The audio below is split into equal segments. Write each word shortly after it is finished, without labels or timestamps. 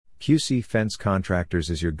QC Fence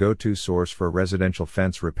Contractors is your go-to source for residential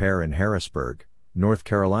fence repair in Harrisburg, North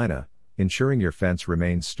Carolina, ensuring your fence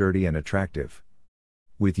remains sturdy and attractive.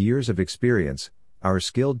 With years of experience, our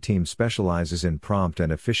skilled team specializes in prompt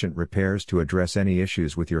and efficient repairs to address any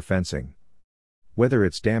issues with your fencing. Whether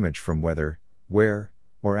it's damage from weather, wear,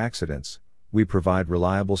 or accidents, we provide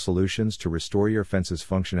reliable solutions to restore your fence's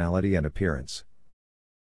functionality and appearance.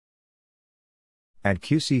 At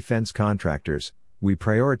QC Fence Contractors, we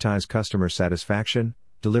prioritize customer satisfaction,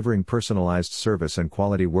 delivering personalized service and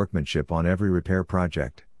quality workmanship on every repair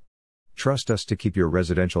project. Trust us to keep your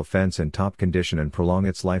residential fence in top condition and prolong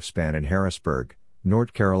its lifespan in Harrisburg,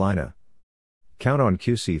 North Carolina. Count on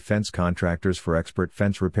QC Fence Contractors for expert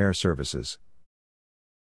fence repair services.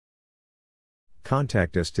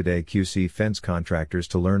 Contact us today, QC Fence Contractors,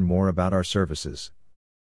 to learn more about our services.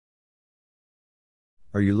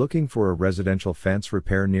 Are you looking for a residential fence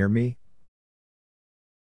repair near me?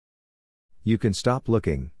 You can stop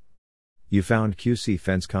looking. You found QC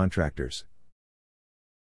Fence Contractors.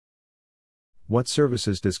 What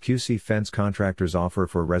services does QC Fence Contractors offer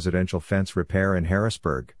for residential fence repair in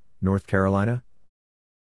Harrisburg, North Carolina?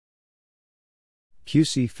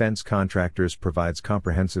 QC Fence Contractors provides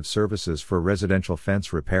comprehensive services for residential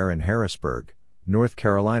fence repair in Harrisburg, North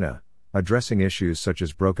Carolina, addressing issues such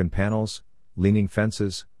as broken panels, leaning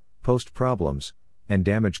fences, post problems, and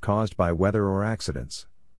damage caused by weather or accidents.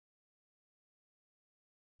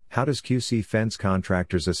 How does QC Fence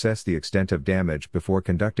Contractors assess the extent of damage before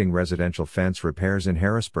conducting residential fence repairs in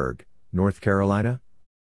Harrisburg, North Carolina?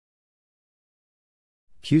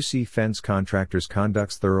 QC Fence Contractors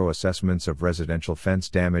conducts thorough assessments of residential fence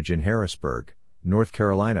damage in Harrisburg, North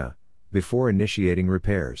Carolina, before initiating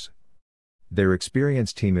repairs. Their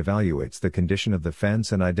experienced team evaluates the condition of the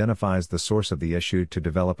fence and identifies the source of the issue to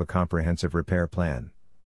develop a comprehensive repair plan.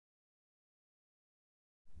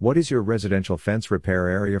 What is your residential fence repair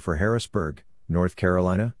area for Harrisburg, North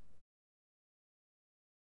Carolina?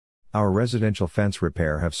 Our residential fence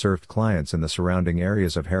repair have served clients in the surrounding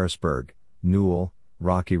areas of Harrisburg, Newell,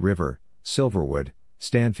 Rocky River, Silverwood,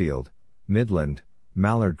 Stanfield, Midland,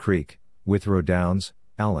 Mallard Creek, Withrow Downs,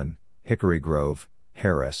 Allen, Hickory Grove,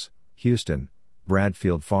 Harris, Houston,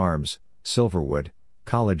 Bradfield Farms, Silverwood,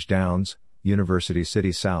 College Downs, University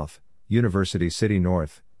City South, University City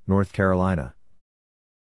North, North Carolina.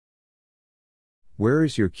 Where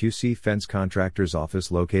is your QC Fence Contractors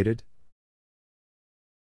office located?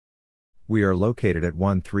 We are located at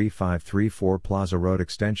 13534 Plaza Road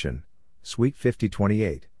Extension, Suite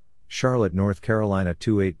 5028, Charlotte, North Carolina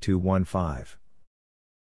 28215.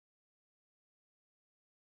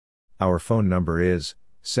 Our phone number is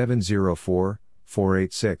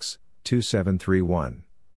 704-486-2731.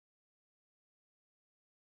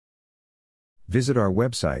 Visit our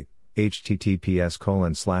website,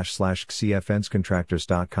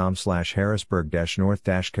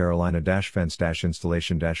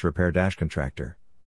 https://cfencecontractors.com/harrisburg-north-carolina-fence-installation-repair-contractor.